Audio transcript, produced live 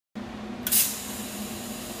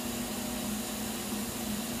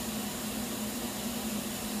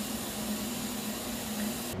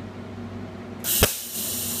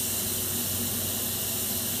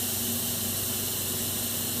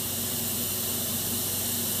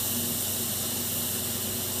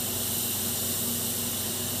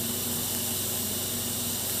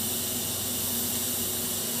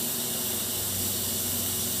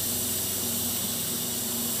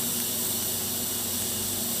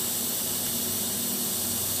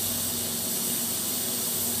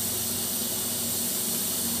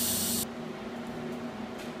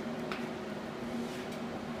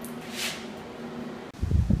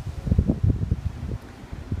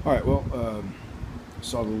All right, well,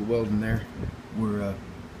 saw the little welding there. We're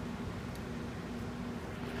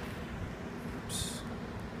oops.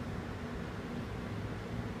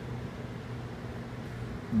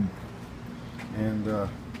 And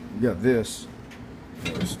we got this.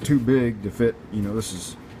 It's too big to fit. You know, this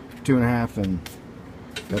is 2.5 and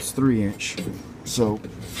that's 3-inch. So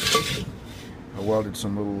I welded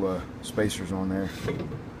some little spacers on there.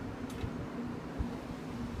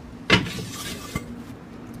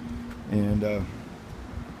 And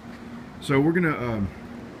so we're gonna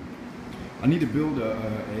I need to build a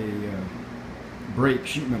brake,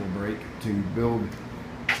 sheet metal brake, to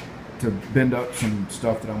bend up some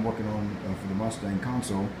stuff that I'm working on for the Mustang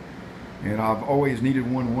console. And I've always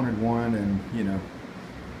wanted one, and you know,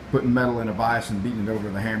 putting metal in a vise and beating it over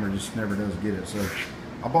with a hammer just never does get it. So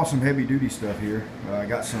I bought some heavy duty stuff here. I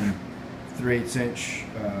got some 3/8 inch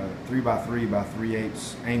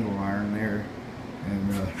 3x3x3/8 angle iron there.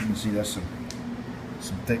 And you can see that's some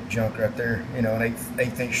thick junk right there. You know, an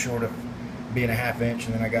eighth inch short of being a 1/2 inch,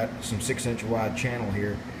 and then I got some 6-inch wide channel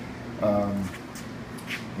here.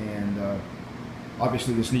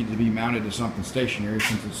 Obviously this needs to be mounted to something stationary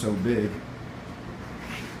since it's so big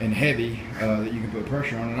and heavy that you can put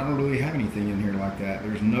pressure on. And I don't really have anything in here like that.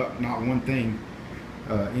 There's not one thing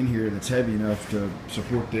in here that's heavy enough to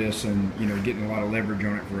support this, and you know, getting a lot of leverage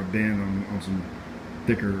on it for a bend on some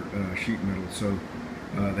thicker sheet metal. So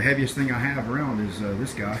the heaviest thing I have around is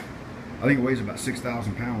this guy. I think it weighs about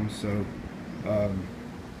 6,000 pounds. So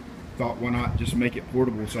thought, why not just make it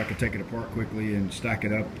portable so I could take it apart quickly and stack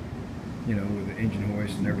it up, you know, with the engine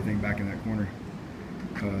hoist and everything back in that corner.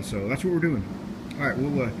 So that's what we're doing. All right,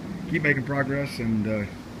 we'll keep making progress and go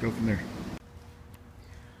from there.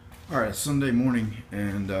 All right, it's Sunday morning,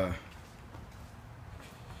 and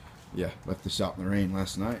yeah, left this out in the rain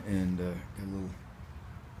last night, and got a little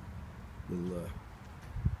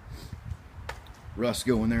rust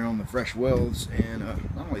going there on the fresh welds. And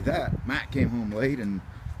not only that, Matt came home late, and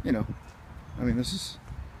you know, I mean, this is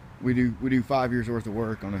we do 5 years worth of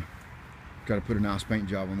work on try to put a nice paint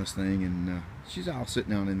job on this thing, and she's out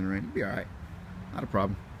sitting down in the rain. It'll be all right, not a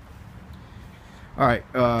problem. All right,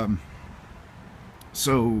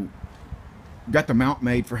 so got the mount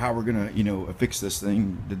made for how we're gonna, you know, fix this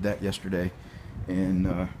thing. Did that yesterday,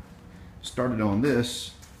 and started on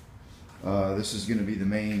this. This is going to be the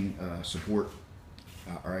main support,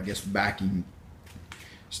 or I guess backing,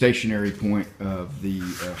 stationary point of the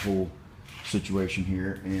whole situation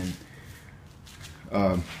here. And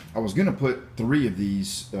I was going to put 3 of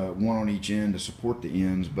these, one on each end to support the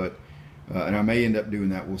ends, but and I may end up doing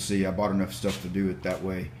that. We'll see. I bought enough stuff to do it that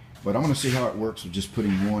way, but I'm going to see how it works with just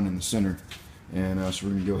putting one in the center. And so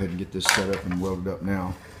we're going to go ahead and get this set up and welded up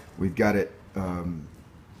now. We've got it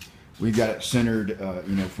centered,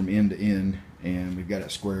 you know, from end to end, and we've got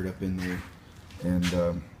it squared up in there. And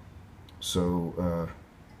so we're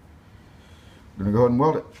gonna go ahead and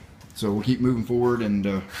weld it. So we'll keep moving forward and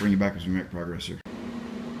bring you back as we make progress here.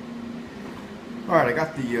 All right, I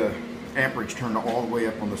got the amperage turned all the way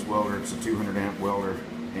up on this welder. It's a 200 amp welder,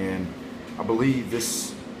 and I believe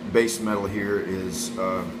this base metal here is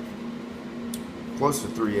close to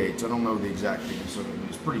 3/8. I don't know the exact thickness of it, but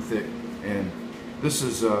it's pretty thick. And this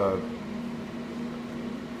is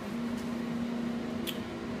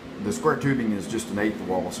the square tubing is just an 1/8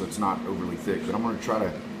 wall, so it's not overly thick. But I'm going to try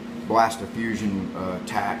to blast a fusion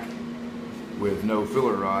tack with no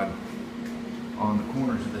filler rod on the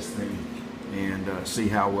corners of this thing, and see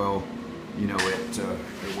how well, you know, it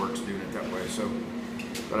works doing it that way. So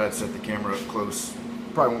thought I'd set the camera up close.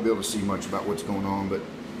 Probably won't be able to see much about what's going on, but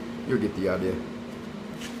you'll get the idea.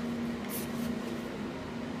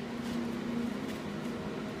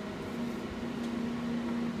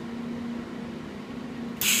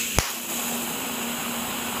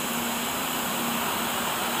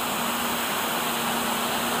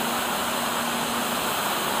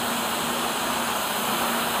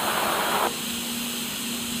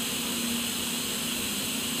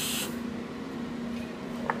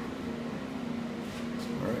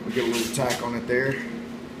 We get a little tack on it there.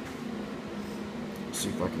 Let's see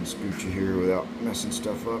if I can scoot you here without messing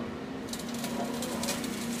stuff up.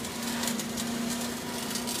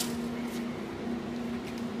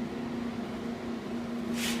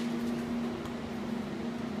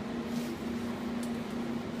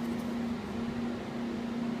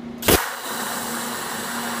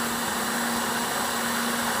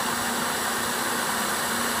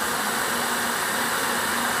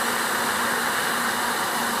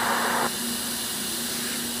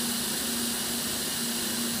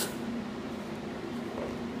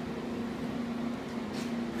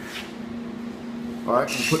 All right,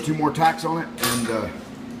 we'll put 2 more tacks on it, and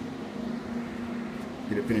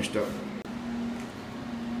get it finished up.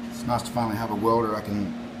 It's nice to finally have a welder I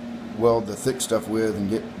can weld the thick stuff with and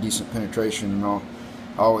get decent penetration, and I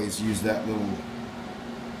always use that little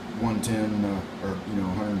 110 or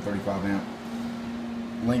 135 amp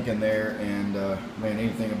link in there, and man,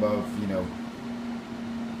 anything above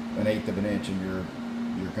an eighth of an inch and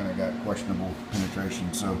you're kind of got questionable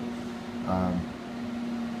penetration. So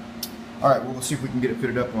alright, well, let's see if we can get it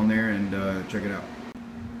fitted up on there and check it out.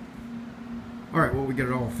 Alright, well, we got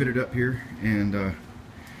it all fitted up here, and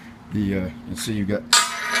you can see you've got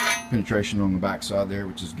penetration on the back side there,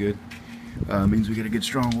 which is good. Means we get a good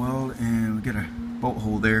strong weld, and we got a bolt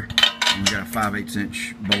hole there, and we got a 5/8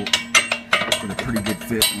 inch bolt with a pretty good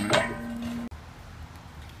fit on it.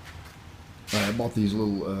 I bought these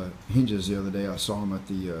little hinges the other day. I saw them at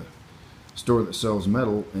the store that sells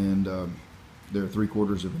metal, and they're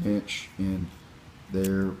 3/4 of an inch, and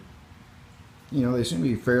they're they seem to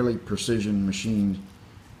be fairly precision machined,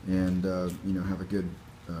 and have a good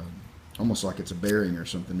almost like it's a bearing or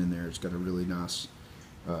something in there. It's got a really nice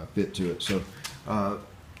fit to it. So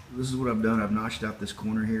this is what I've done. I've notched out this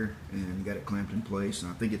corner here and got it clamped in place,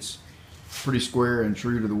 and I think it's pretty square and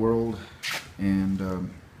true to the world, and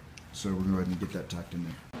so we're going to go ahead and get that tacked in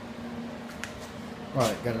there.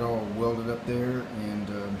 Alright, got it all welded up there, and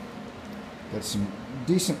got some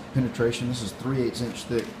decent penetration. This is 3/8 inch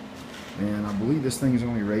thick, and I believe this thing is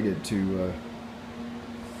only rated to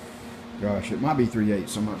gosh, it might be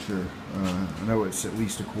 3/8, I'm not sure. I know it's at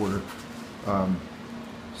least 1/4. I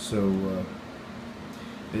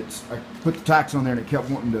put the tacks on there, and it kept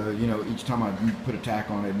wanting to, each time I put a tack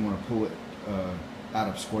on it, I'd want to pull it out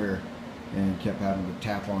of square, and kept having to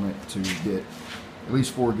tap on it to get at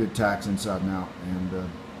least 4 good tacks inside and out. And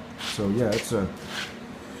so yeah, I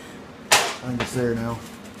think it's there now.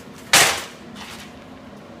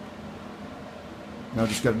 Now I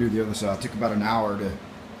just got to do the other side. It took about an hour to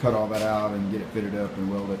cut all that out and get it fitted up and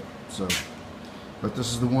weld it. So, but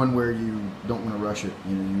this is the one where you don't want to rush it.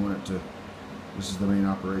 You want it to. This is the main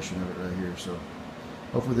operation of it right here. So,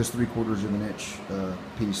 hopefully this 3/4 of an inch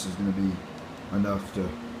piece is going to be enough to,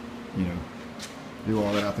 do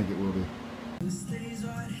all that. I think it will be.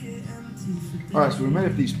 All right, so we made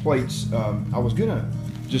up these plates. I was gonna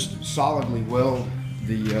just solidly weld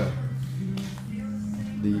the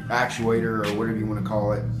actuator, or whatever you want to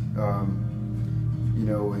call it.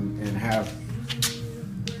 And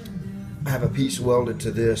have a piece welded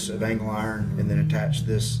to this of angle iron, and then attach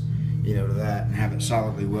this, to that, and have it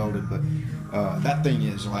solidly welded. But that thing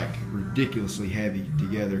is like ridiculously heavy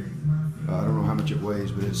together. I don't know how much it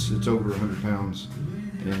weighs, but it's over 100 pounds,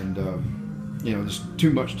 and just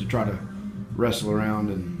too much to try to wrestle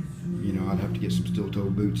around, and I'd have to get some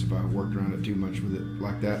steel-toed boots if I worked around it too much with it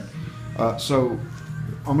like that. So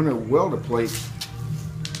I'm going to weld a plate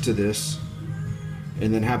to this,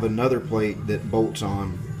 and then have another plate that bolts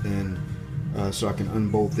on, and so I can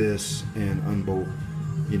unbolt this and unbolt,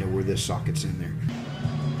 where this socket's in there.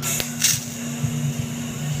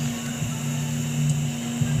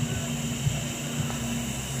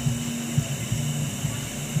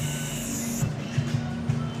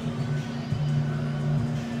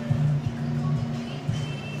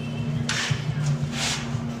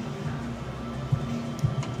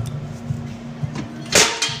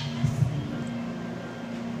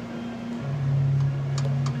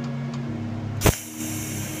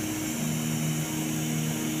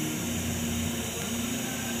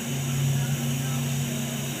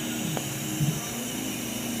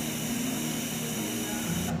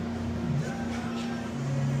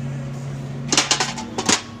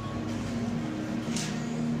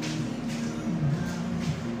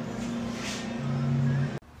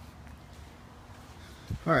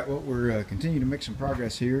 Alright, well, we're continuing to make some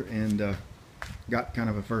progress here, and got kind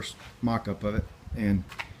of a first mock-up of it. And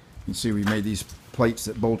you can see we made these plates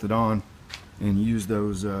that bolted on, and used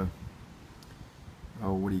those what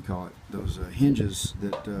do you call it, those hinges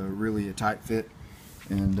that really a tight fit.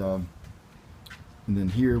 And then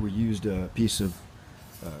here we used a piece of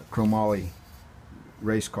chromoly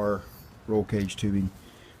race car roll cage tubing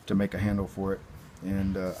to make a handle for it.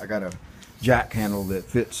 And I got a jack handle that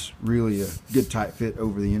fits really a good tight fit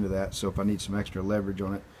over the end of that, so if I need some extra leverage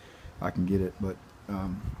on it, I can get it. But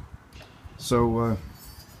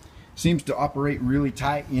seems to operate really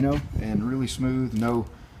tight, and really smooth, no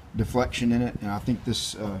deflection in it. And I think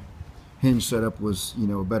this hinge setup was,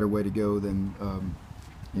 a better way to go than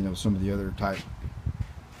some of the other type.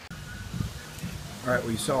 All right,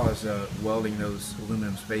 well, you saw us welding those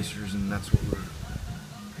aluminum spacers, and that's what we're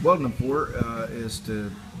welding them for, is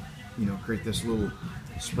to create this little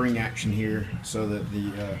spring action here, so that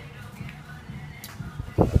the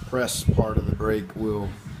press part of the brake will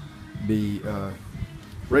be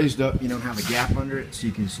raised up, and have a gap under it, so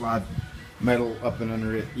you can slide metal up and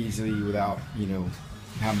under it easily without,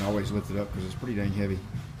 having to always lift it up, because it's pretty dang heavy.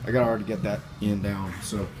 I got to already get that end down,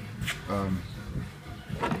 so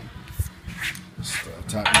just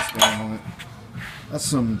tighten this down on it. That's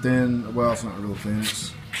some thin, well, it's not real thin.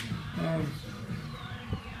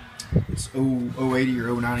 It's 080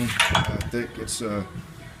 or 090 thick. It's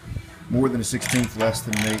more than a 1/16 less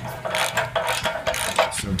than an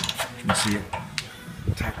 1/8. So you can see it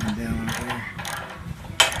tightening down right there.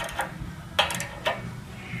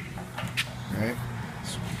 Alright,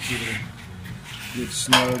 so give it a good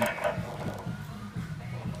snug.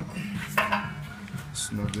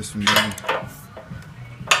 Snug this one down.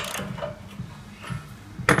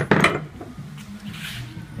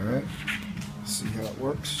 Alright, see how it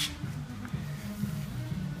works.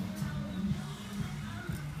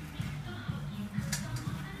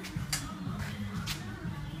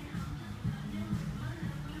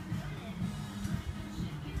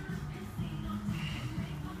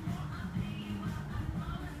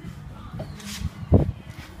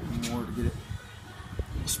 More to get it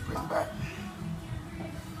spring back.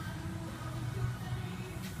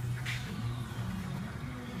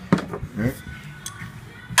 Alright.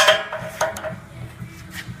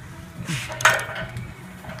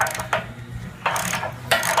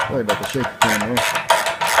 Sorry about the shaky cam there.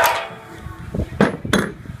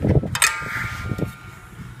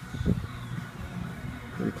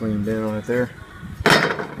 Pretty clean down on it there.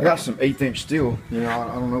 I got some 1/8" steel. I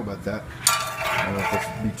don't know about that. I don't know if this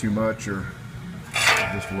would be too much or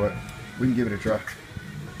just what. We can give it a try.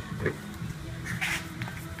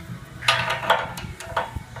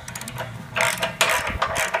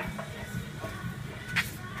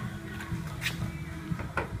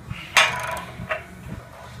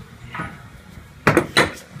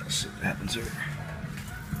 Let's see what happens here.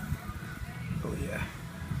 Oh yeah.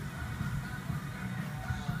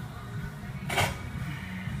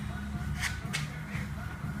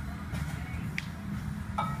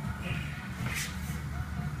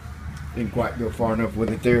 Didn't quite go far enough with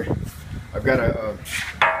it there. I've got a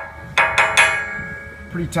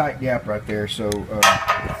pretty tight gap right there, so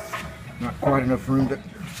not quite enough room to.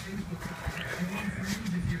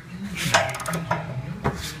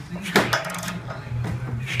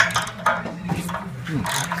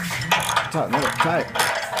 Tighten that up tight.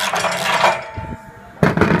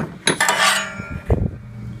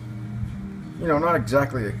 Not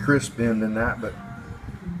exactly a crisp end in that, but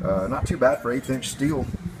not too bad for 1/8" steel.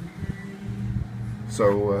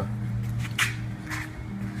 So,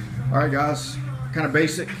 alright guys, kind of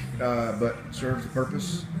basic, but serves the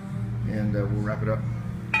purpose, and we'll wrap it up.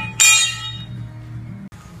 I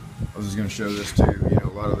was just going to show this too, a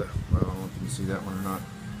lot of the, I don't know if you can see that one or not,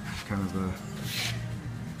 kind of the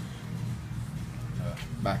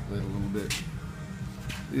backlit a little bit.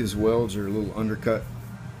 These welds are a little undercut,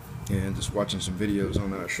 and just watching some videos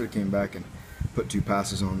on that, I should have came back and put 2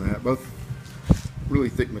 passes on that. Both really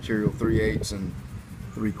thick material, 3/8 and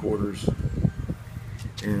 3/4,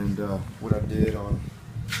 and what I did on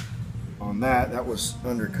that was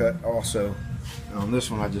undercut also. And on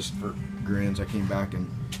this one, I just, for grins, I came back and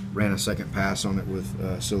ran a second pass on it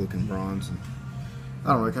with silicon bronze, and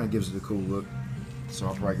I don't know, it kind of gives it a cool look. So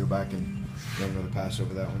I'll probably go back and run another pass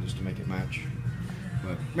over that one just to make it match,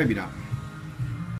 but maybe not.